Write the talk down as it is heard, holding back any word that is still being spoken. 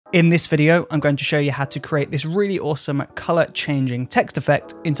In this video, I'm going to show you how to create this really awesome color changing text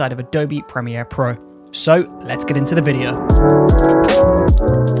effect inside of Adobe Premiere Pro. So let's get into the video.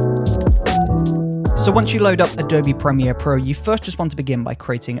 So once you load up Adobe Premiere Pro, you first just want to begin by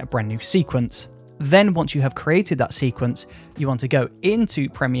creating a brand new sequence. Then once you have created that sequence, you want to go into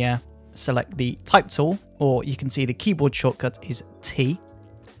Premiere, select the type tool, or you can see the keyboard shortcut is T.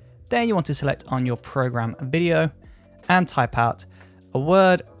 Then you want to select on your program video and type out a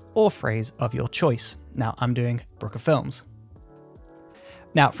word or phrase of your choice. Now I'm doing Brooker Films.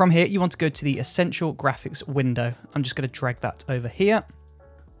 Now from here, you want to go to the Essential Graphics window. I'm just going to drag that over here.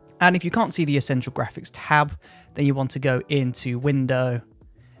 And if you can't see the Essential Graphics tab, then you want to go into Window.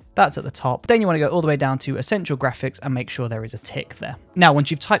 That's at the top. Then you want to go all the way down to Essential Graphics and make sure there is a tick there. Now,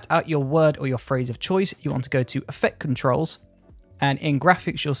 once you've typed out your word or your phrase of choice, you want to go to Effect Controls. And in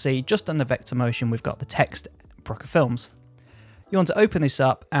Graphics, you'll see just under Vector Motion, we've got the text Brooker Films. You want to open this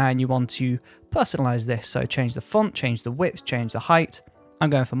up and you want to personalize this. So change the font, change the width, change the height. I'm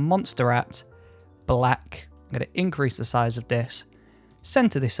going for Monster at black. I'm going to increase the size of this,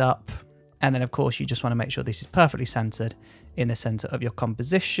 center this up. And then of course you just want to make sure this is perfectly centered in the center of your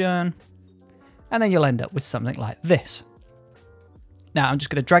composition. And then you'll end up with something like this. Now I'm just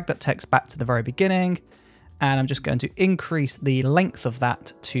going to drag that text back to the very beginning. And I'm just going to increase the length of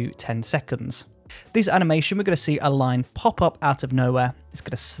that to 10 seconds. This animation, we're going to see a line pop up out of nowhere. It's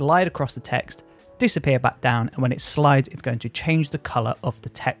going to slide across the text, disappear back down, and when it slides, it's going to change the color of the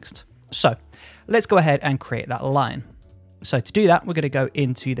text. So let's go ahead and create that line. So to do that, we're going to go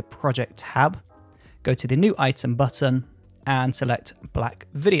into the Project tab, go to the New Item button, and select Black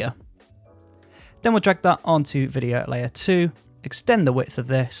Video. Then we'll drag that onto Video Layer 2, extend the width of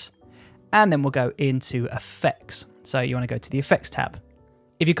this, and then we'll go into Effects. So you want to go to the Effects tab.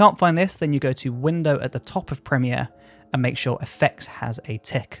 If you can't find this, then you go to Window at the top of Premiere and make sure Effects has a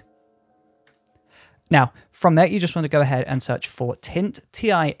tick. Now, from there, you just want to go ahead and search for Tint,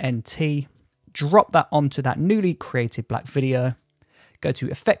 T-I-N-T, drop that onto that newly created black video, go to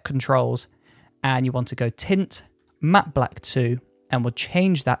Effect Controls, and you want to go Tint, Matte Black 2, and we'll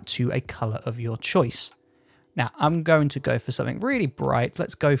change that to a color of your choice. Now, I'm going to go for something really bright.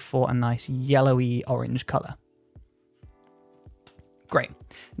 Let's go for a nice yellowy orange color. Great.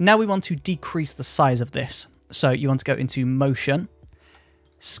 Now we want to decrease the size of this. So you want to go into Motion,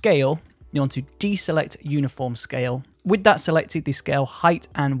 Scale. You want to deselect Uniform Scale. With that selected, the scale height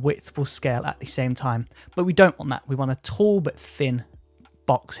and width will scale at the same time, but we don't want that. We want a tall but thin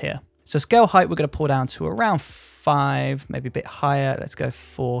box here. So scale height, we're going to pull down to around 5, maybe a bit higher. Let's go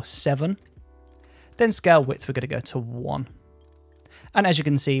for 7. Then scale width, we're going to go to 1. And as you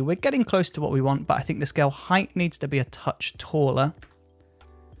can see, we're getting close to what we want, but I think the scale height needs to be a touch taller.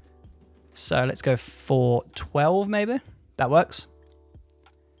 So let's go for 12 maybe. That works.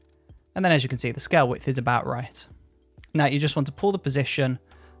 And then as you can see, the scale width is about right. Now you just want to pull the position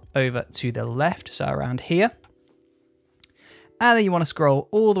over to the left, so around here. And then you want to scroll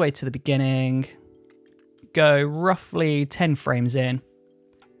all the way to the beginning, go roughly 10 frames in,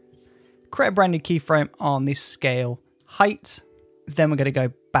 create a brand new keyframe on this scale height. Then we're going to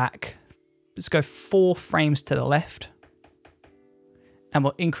go back. Let's go 4 frames to the left. And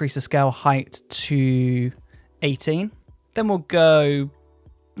we'll increase the scale height to 18. Then we'll go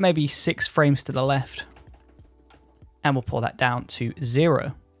maybe 6 frames to the left. And we'll pull that down to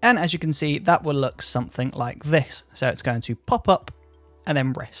 0. And as you can see, that will look something like this. So it's going to pop up and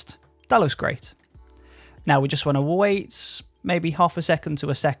then rest. That looks great. Now we just want to wait maybe half a second to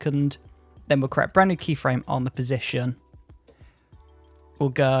a second. Then we'll create a brand new keyframe on the position. We'll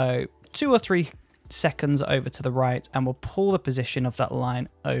go 2 or 3 seconds over to the right and we'll pull the position of that line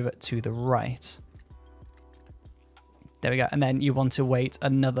over to the right. There we go. And then you want to wait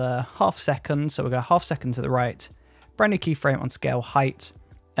another half second. So we'll go half second to the right, brand new keyframe on scale height,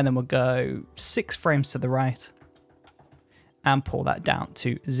 and then we'll go 6 frames to the right and pull that down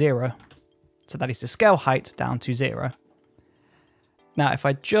to 0. So that is the scale height down to 0. Now, if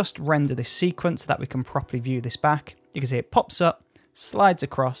I just render this sequence so that we can properly view this back, you can see it pops up, slides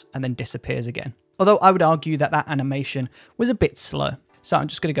across, and then disappears again. Although I would argue that that animation was a bit slow. So I'm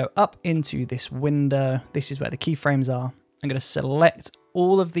just going to go up into this window. This is where the keyframes are. I'm going to select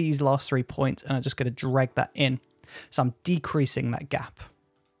all of these last 3 points and I'm just going to drag that in. So I'm decreasing that gap.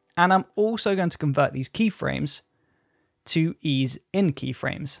 And I'm also going to convert these keyframes to EaseIn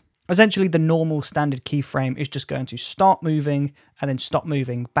Keyframes. Essentially, the normal standard keyframe is just going to start moving and then stop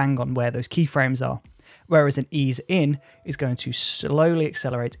moving bang on where those keyframes are. Whereas an EaseIn is going to slowly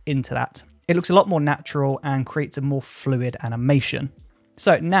accelerate into that. It looks a lot more natural and creates a more fluid animation.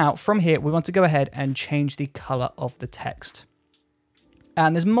 So now from here, we want to go ahead and change the color of the text.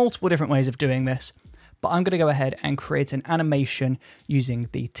 And there's multiple different ways of doing this, but I'm going to go ahead and create an animation using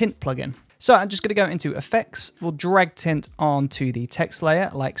the Tint plugin. So I'm just going to go into Effects, we'll drag Tint onto the text layer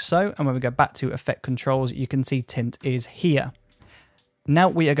like so, and when we go back to Effect Controls, you can see Tint is here. Now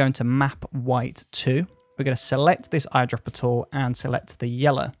we are going to map white to, we're going to select this eyedropper tool and select the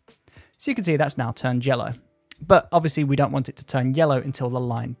yellow. So you can see that's now turned yellow, but obviously we don't want it to turn yellow until the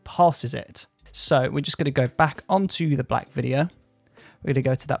line passes it. So we're just going to go back onto the black video. We're going to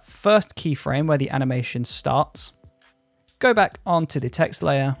go to that first keyframe where the animation starts, go back onto the text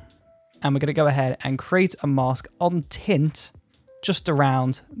layer, and we're going to go ahead and create a mask on Tint just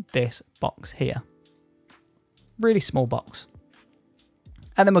around this box here. Really small box.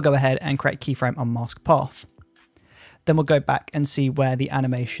 And then we'll go ahead and create a keyframe on mask path. Then we'll go back and see where the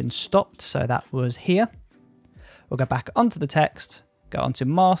animation stopped. So that was here. We'll go back onto the text, go onto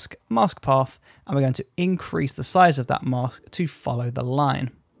mask, mask path, and we're going to increase the size of that mask to follow the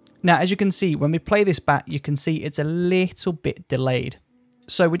line. Now, as you can see, when we play this back, you can see it's a little bit delayed.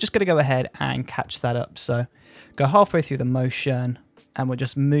 So we're just going to go ahead and catch that up. So go halfway through the motion and we'll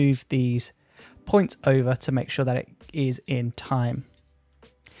just move these points over to make sure that it is in time.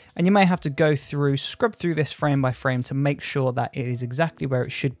 And you may have to go through, scrub through this frame by frame to make sure that it is exactly where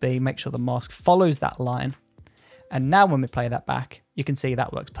it should be, make sure the mask follows that line. And now when we play that back, you can see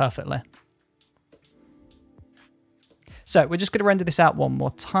that works perfectly. So we're just going to render this out one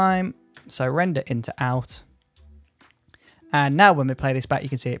more time. So render into out. And now when we play this back, you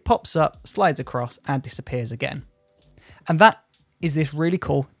can see it pops up, slides across, and disappears again. And that is this really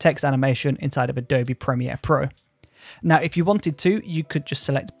cool text animation inside of Adobe Premiere Pro. Now, if you wanted to, you could just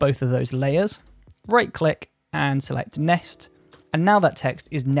select both of those layers, right click and select nest. And now that text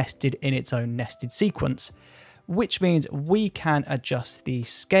is nested in its own nested sequence, which means we can adjust the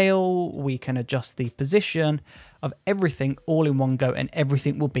scale, we can adjust the position of everything all in one go, and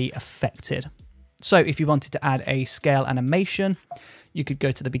everything will be affected. So if you wanted to add a scale animation, you could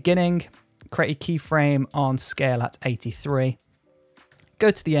go to the beginning, create a keyframe on scale at 83,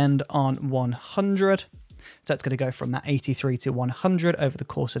 go to the end on 100. So it's going to go from that 83 to 100 over the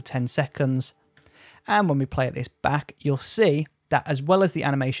course of 10 seconds. And when we play this back, you'll see that as well as the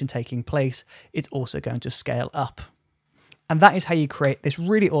animation taking place, it's also going to scale up. And that is how you create this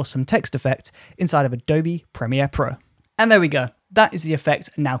really awesome text effect inside of Adobe Premiere Pro. And there we go. That is the effect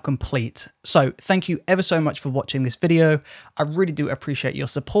now complete. So thank you ever so much for watching this video. I really do appreciate your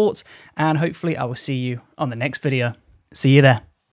support, and hopefully I will see you on the next video. See you there.